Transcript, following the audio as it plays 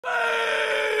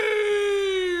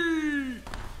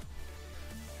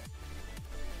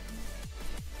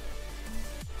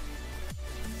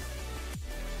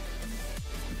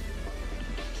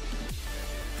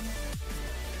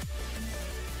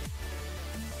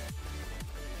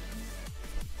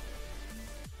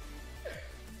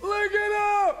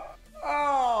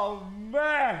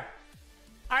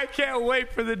can't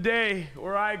wait for the day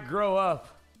where I grow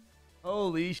up.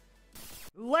 Holy sh**.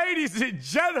 Ladies and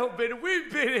gentlemen,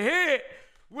 we've been hit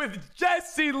with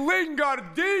Jesse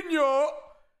Lingardinho,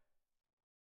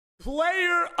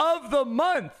 Player of the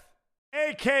Month,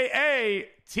 a.k.a.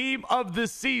 Team of the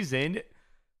Season,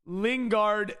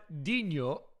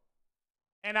 Lingardinho.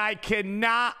 And I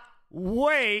cannot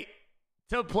wait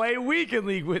to play Weekend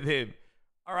League with him.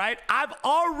 All right? I've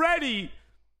already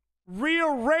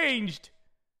rearranged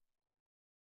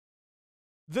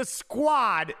the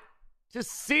squad to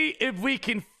see if we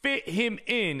can fit him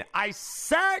in. I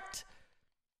sacked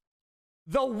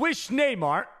the Wish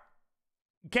Neymar.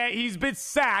 Okay, he's been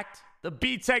sacked. The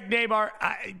B-Tech Neymar.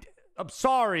 I'm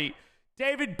sorry.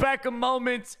 David Beckham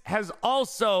Moments has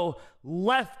also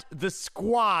left the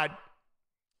squad.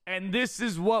 And this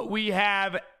is what we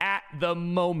have at the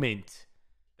moment.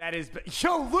 That is,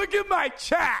 yo, look at my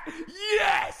chat.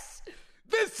 Yes,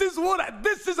 this is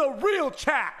a real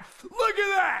chat. Look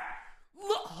at that.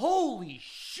 Look, holy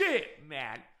shit,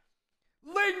 man.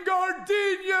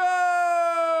 Lingardinho.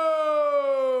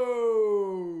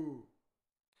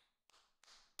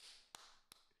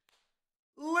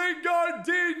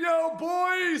 Lingardinho,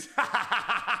 boys.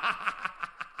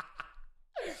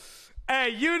 Hey,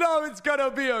 you know it's going to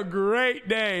be a great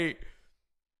day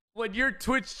when your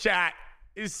Twitch chat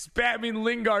is spamming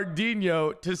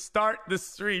Lingardinho to start the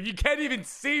stream. You can't even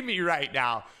see me right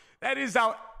now. That is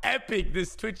how epic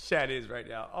this Twitch chat is right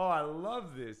now. Oh, I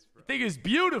love this. The thing is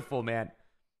beautiful, man.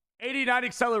 89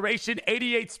 acceleration,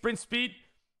 88 sprint speed,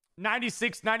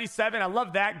 96, 97. I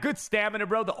love that. Good stamina,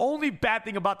 bro. The only bad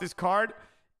thing about this card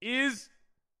is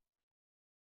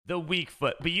the weak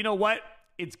foot. But you know what?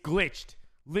 It's glitched.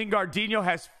 Lingardinho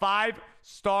has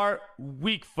 5-star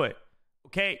weak foot.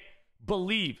 Okay?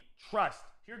 Believe. Trust.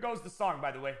 Here goes the song,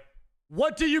 by the way.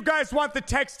 What do you guys want the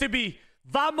text to be?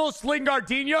 Vamos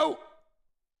Lingardinho?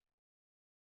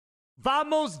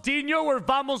 Vamos Dino or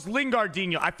Vamos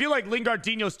Lingardinho? I feel like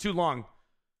Lingardinho's too long.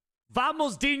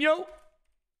 Vamos Dino?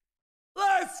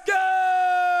 Let's go!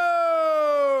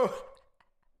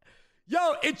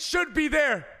 Yo, it should be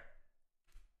there.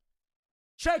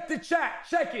 Check the chat.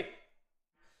 Check it.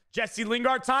 Jesse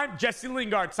Lingard time? Jesse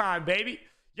Lingard time, baby.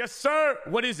 Yes, sir.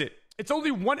 What is it? It's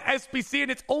only one SBC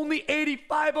and it's only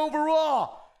 85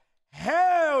 overall.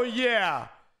 Hell yeah.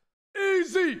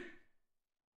 Easy.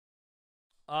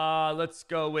 Let's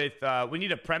go with, we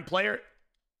need a Prem player.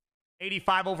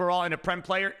 85 overall and a Prem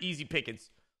player. Easy pickings.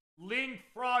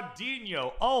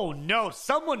 Lingardinho. Oh, no.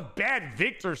 Someone banned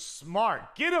Victor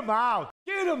Smart. Get him out.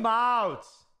 Get him out.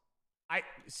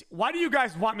 Why do you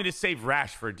guys want me to save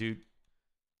Rashford, dude?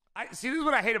 See, this is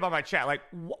what I hate about my chat. Like,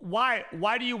 why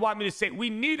do you want me to say we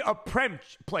need a Prem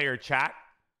player, chat?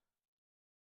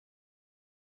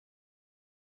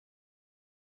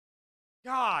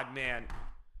 God, man.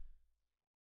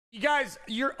 You guys,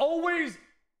 you're always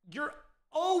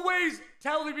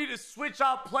telling me to switch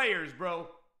out players, bro.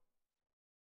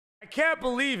 I can't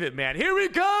believe it, man. Here he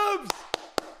comes.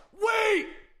 Wait.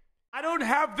 I don't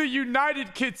have the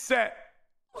United kit set.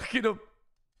 Look at him.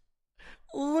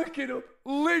 Look at him.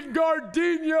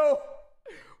 Lingardinho.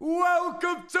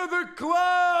 Welcome to the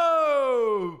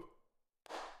club.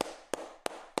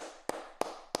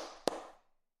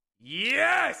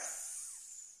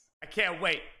 Yes. I can't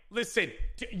wait. Listen,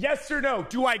 yes or no?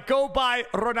 Do I go by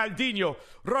Ronaldinho?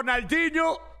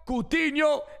 Ronaldinho,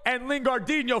 Coutinho, and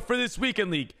Lingardinho for this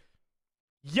Weekend League?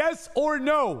 Yes or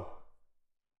no?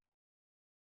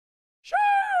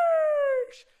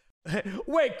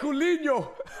 Wait,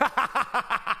 Coutinho.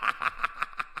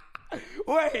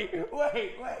 Wait.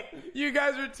 You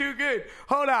guys are too good.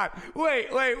 Hold on.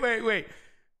 Wait.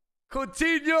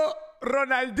 Coutinho,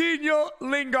 Ronaldinho,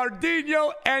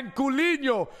 Lingardinho, and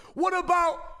Coutinho. What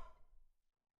about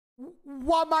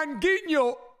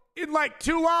Wamanguinho in like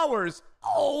 2 hours?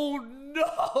 Oh,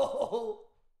 no.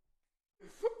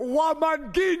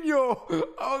 Wamanguinho.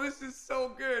 Oh, this is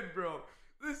so good, bro.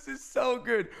 This is so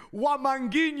good.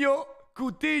 Wamanguinho,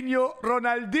 Coutinho,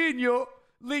 Ronaldinho,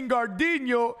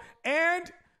 Lingardinho,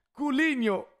 and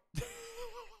Coutinho.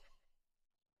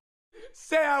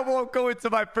 Say I won't go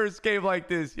into my first game like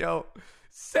this, yo.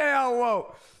 Say I won't.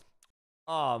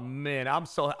 Oh, man.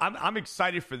 I'm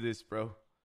excited for this, bro.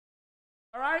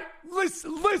 All right?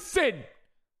 Listen.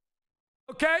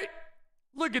 Okay?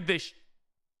 Look at this.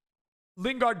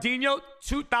 Lingardinho,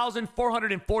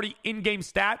 2,440 in-game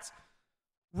stats.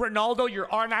 Ronaldo, your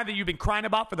R9 that you've been crying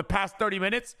about for the past 30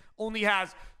 minutes, only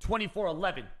has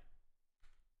 2411.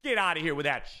 Get out of here with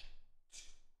that.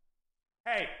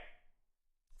 Hey,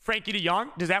 Frankie de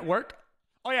Jong, does that work?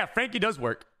 Oh, yeah, Frankie does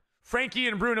work. Frankie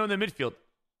and Bruno in the midfield.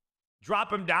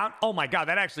 Drop him down. Oh my God,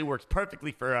 that actually works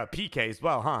perfectly for PK as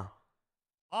well, huh?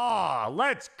 Oh,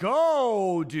 let's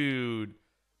go, dude.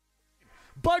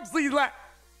 Bugsley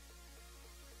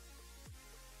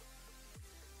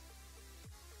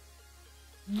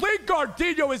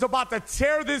Lingardinho is about to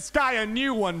tear this guy a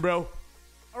new one, bro.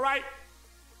 All right?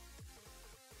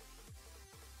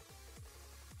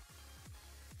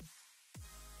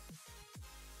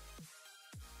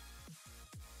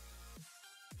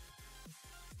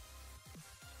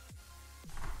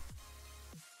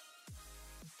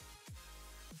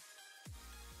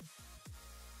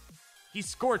 He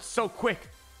scored so quick.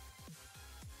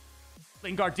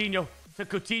 Lingardinho to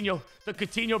Coutinho. The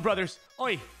Coutinho brothers.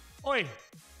 Oi, oi,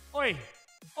 oi,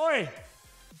 oi.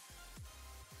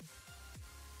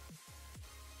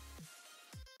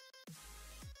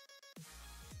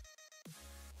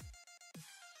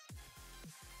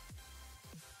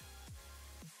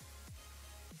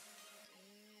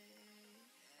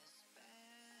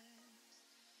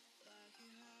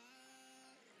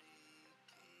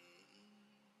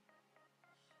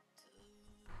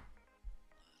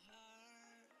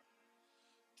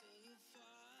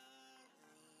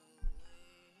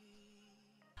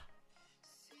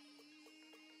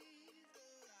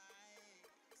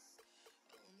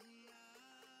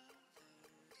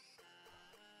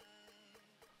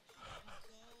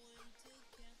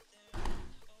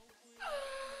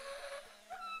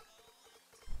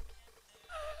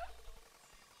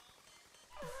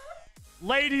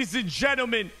 Ladies and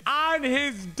gentlemen, on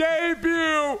his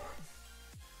debut,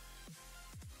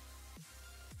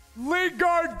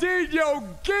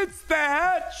 Lingardinho gets the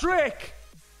hat trick.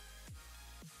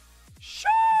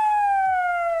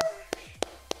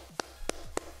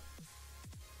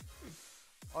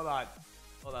 Hold on.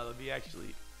 Hold on. Let me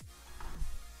actually.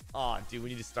 Oh, dude, we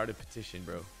need to start a petition,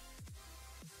 bro.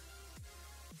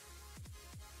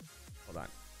 Hold on.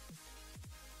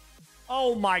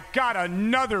 Oh my God,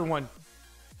 another one.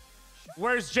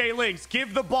 Where's Jay Links?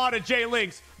 Give the ball to Jay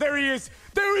Links. There he is.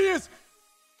 There he is.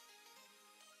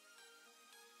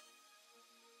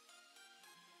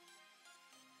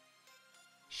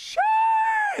 Shit!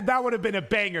 That would have been a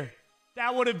banger.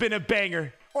 That would have been a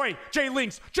banger. Oi, Jay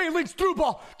Links. Jay Links through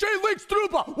ball. Jay Links through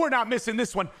ball. We're not missing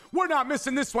this one. We're not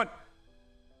missing this one.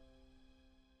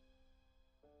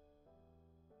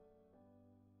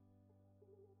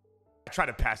 Try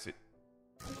to pass it.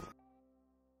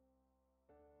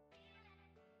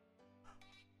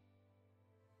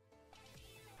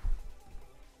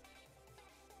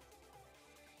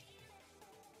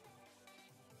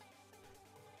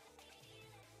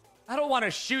 I don't want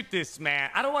to shoot this, man.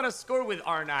 I don't want to score with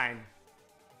R9.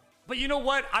 But you know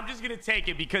what? I'm just going to take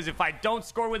it because if I don't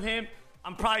score with him,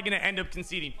 I'm probably going to end up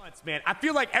conceding. Man, I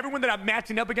feel like everyone that I'm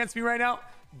matching up against me right now,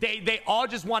 they all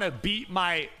just want to beat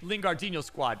my Lingardinho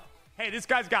squad. Hey, this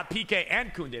guy's got PK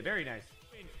and Koundé. Very nice.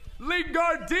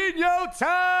 Lingardinho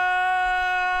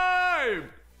time!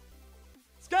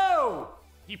 Let's go!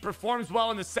 He performs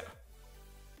well in the set.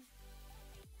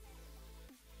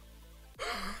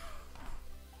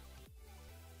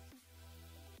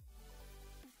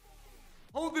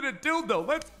 Holding a dildo.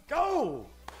 Let's go.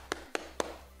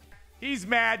 He's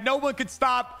mad. No one could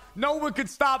stop. No one could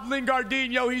stop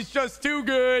Lingardinho. He's just too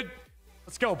good.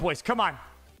 Let's go, boys. Come on.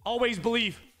 Always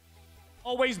believe.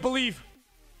 Always believe.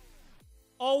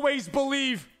 Always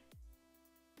believe.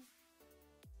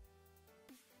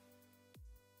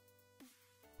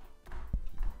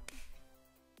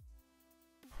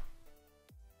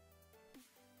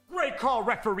 Great call,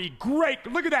 referee. Great.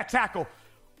 Look at that tackle.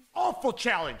 Awful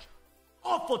challenge.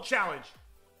 Awful challenge.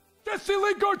 Jesse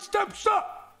Lingard steps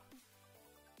up.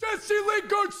 Jesse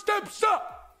Lingard steps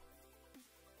up.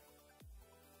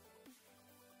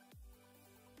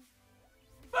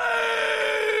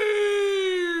 Hey!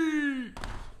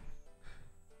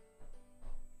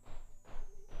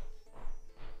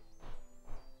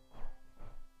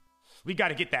 We got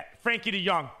to get that. Frankie de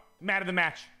Jong, man of the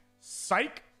match.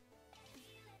 Psych.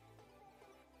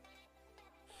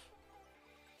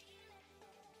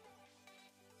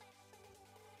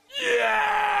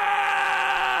 Yes!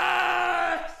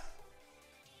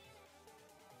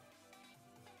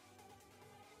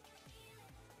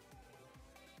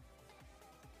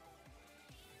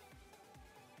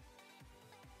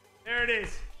 There it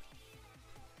is.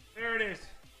 There it is.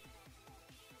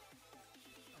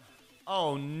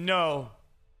 Oh no.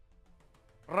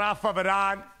 Rafa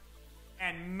Varane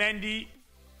and Mendy.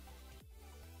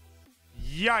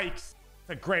 Yikes. It's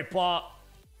a great ball.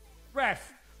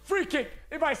 Ref. Free kick.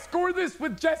 If I score this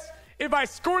with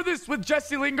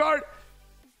Jesse Lingard,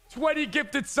 20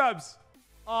 gifted subs.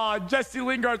 Jesse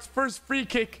Lingard's first free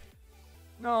kick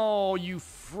No, you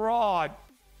fraud.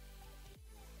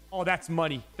 Oh, that's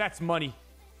money. That's money.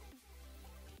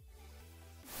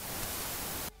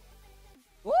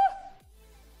 What?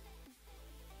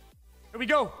 Here we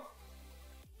go.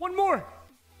 One more.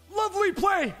 Lovely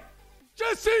play.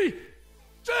 Jesse!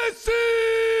 Jesse!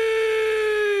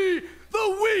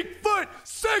 The weak foot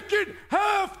second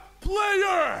half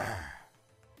player.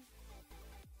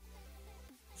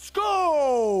 Let's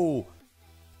go.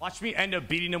 Watch me end up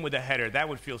beating him with a header. That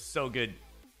would feel so good.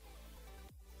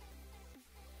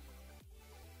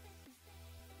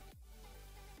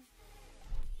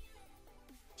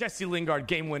 Jesse Lingard,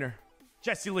 game winner.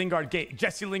 Jesse Lingard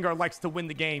likes to win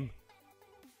the game.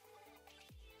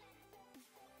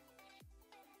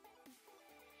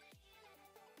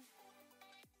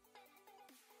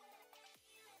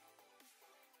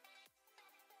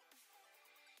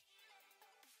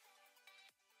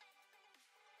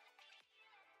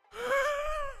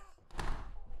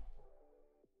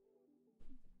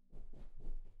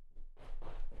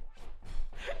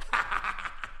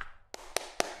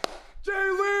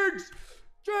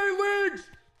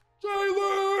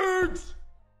 J-Leagues!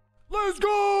 Let's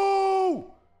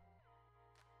go!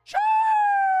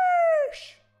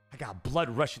 Sheesh! I got blood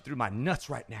rushing through my nuts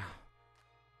right now.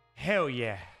 Hell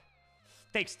yeah.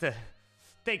 Thanks to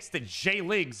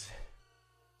J-Leagues.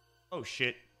 Oh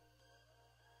shit.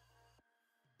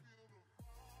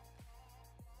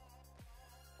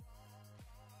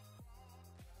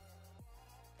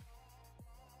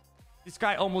 This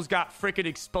guy almost got freaking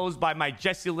exposed by my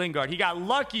Jesse Lingard. He got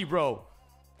lucky, bro.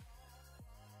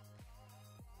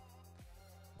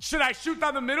 Should I shoot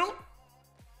down the middle?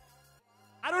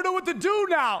 I don't know what to do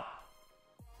now.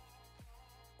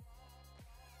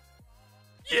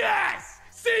 Yes!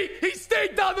 See? He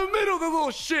stayed down the middle, the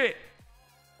little shit.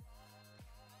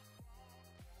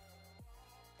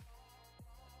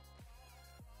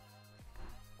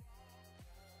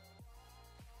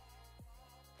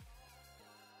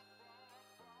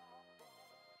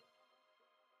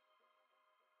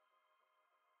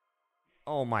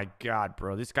 Oh my god,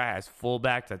 bro. This guy has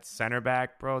fullback to center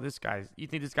back, bro. You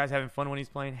think this guy's having fun when he's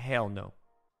playing? Hell no.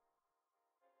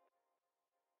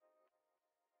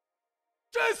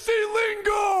 Jesse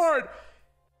Lingard!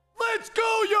 Let's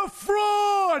go, you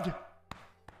fraud!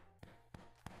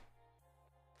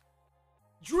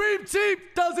 Dream team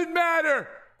doesn't matter.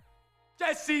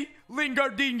 Jesse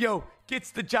Lingardinho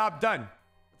gets the job done.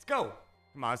 Let's go.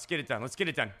 Come on, let's get it done. Let's get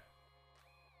it done.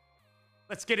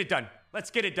 Let's get it done. Let's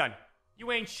get it done.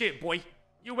 You ain't shit, boy.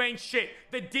 You ain't shit.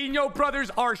 The Dino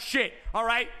brothers are shit, all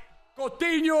right?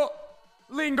 Coutinho,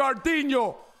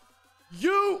 Lingardinho.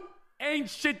 You ain't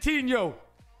shitinho,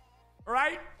 all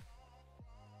right?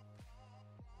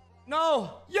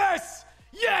 No. Yes.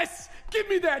 Yes. Give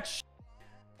me that shit.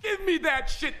 Give me that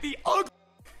shit. The ugly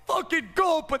fucking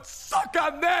goal, but suck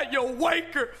on that, you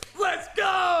wanker. Let's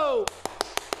go.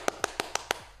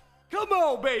 Come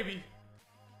on, baby.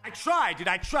 I tried, dude.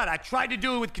 I tried to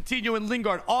do it with Coutinho and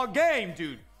Lingard all game,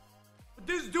 dude. But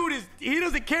this dude he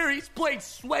doesn't care. He's playing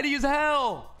sweaty as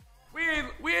hell.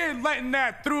 We ain't letting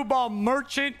that through ball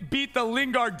merchant beat the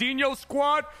Lingardinho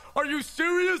squad. Are you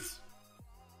serious?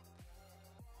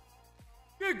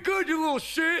 Get good, you little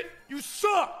shit. You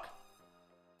suck.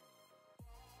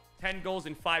 10 goals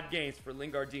in 5 games for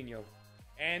Lingardinho.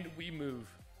 And we move.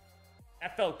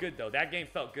 That felt good, though. That game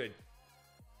felt good.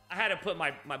 I had to put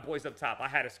my boys up top. I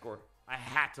had to score. I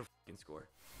had to fucking score.